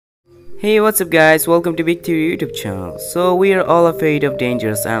Hey, what's up guys, welcome to Big Theory YouTube channel. So we are all afraid of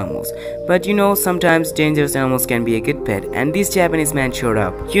dangerous animals, but sometimes dangerous animals can be a good pet, and this Japanese man showed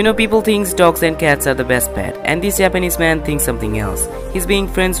up. People think dogs and cats are the best pet, and this Japanese man thinks something else. He's being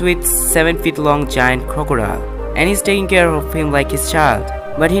friends with 7 feet long giant crocodile, and he's taking care of him like his child.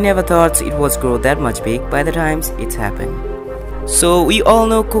 But he never thought it was grow that much big by the times it's happened. So we all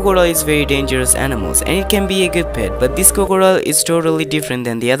know crocodile is very dangerous animals and it can be a good pet, but this crocodile is totally different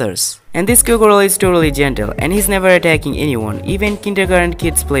than the others. And this crocodile is totally gentle and he's never attacking anyone, even kindergarten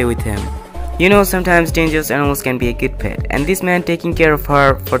kids play with him. Sometimes dangerous animals can be a good pet, and this man taking care of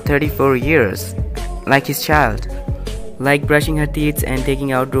her for 34 years, like his child. Like brushing her teeth and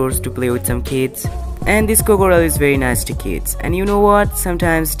taking outdoors to play with some kids. And this crocodile is very nice to kids. And you know what?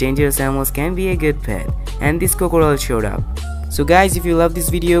 Sometimes dangerous animals can be a good pet, and this crocodile showed up. So guys, if you love this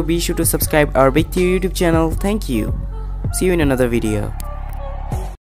video, be sure to subscribe our Big Theory YouTube channel. Thank you. See you in another video.